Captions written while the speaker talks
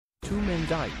Two men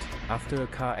died after a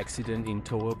car accident in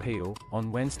Toa Payoh on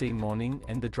Wednesday morning,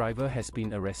 and the driver has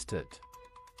been arrested.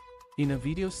 In a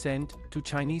video sent to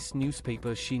Chinese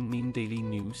newspaper Xinmin Daily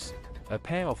News, a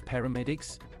pair of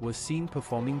paramedics were seen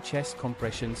performing chest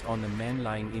compressions on a man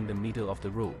lying in the middle of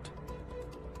the road.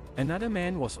 Another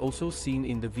man was also seen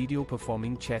in the video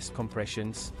performing chest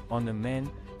compressions on a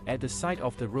man at the side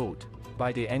of the road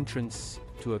by the entrance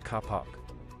to a car park.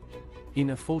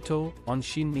 In a photo on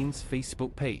Xinmin's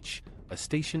Facebook page, a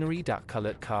stationary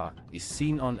dark-colored car is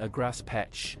seen on a grass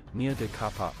patch near the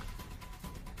car park,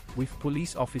 with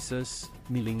police officers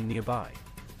milling nearby.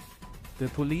 The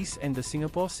police and the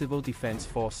Singapore Civil Defence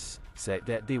Force said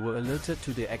that they were alerted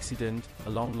to the accident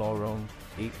along Lorong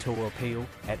 8 Toa Payoh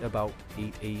at about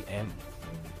 8 a.m.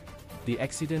 The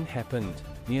accident happened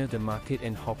near the market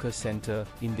and hawker centre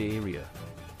in the area.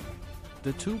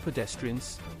 The two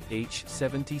pedestrians, aged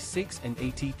 76 and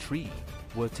 83,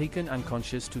 were taken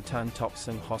unconscious to Tan Tock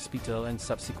Seng Hospital and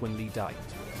subsequently died.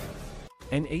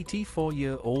 An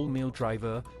 84-year-old male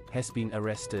driver has been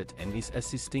arrested and is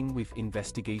assisting with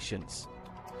investigations,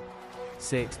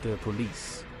 said the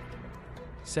police.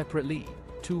 Separately,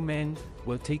 two men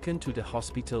were taken to the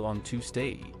hospital on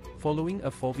Tuesday, following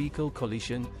a four-vehicle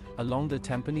collision along the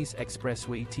Tampines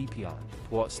Expressway TPR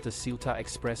towards the Silta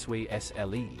Expressway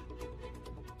SLE.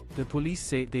 The police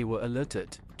said they were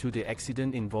alerted to the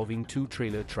accident involving two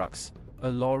trailer trucks, a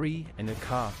lorry and a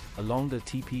car, along the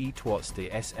TPE towards the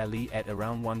SLE at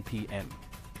around 1 p.m.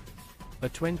 A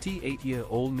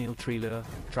 28-year-old male trailer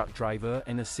truck driver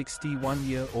and a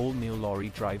 61-year-old male lorry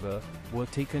driver were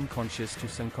taken conscious to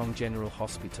Sengkang General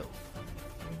Hospital.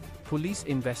 Police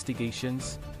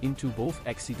investigations into both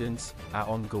accidents are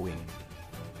ongoing.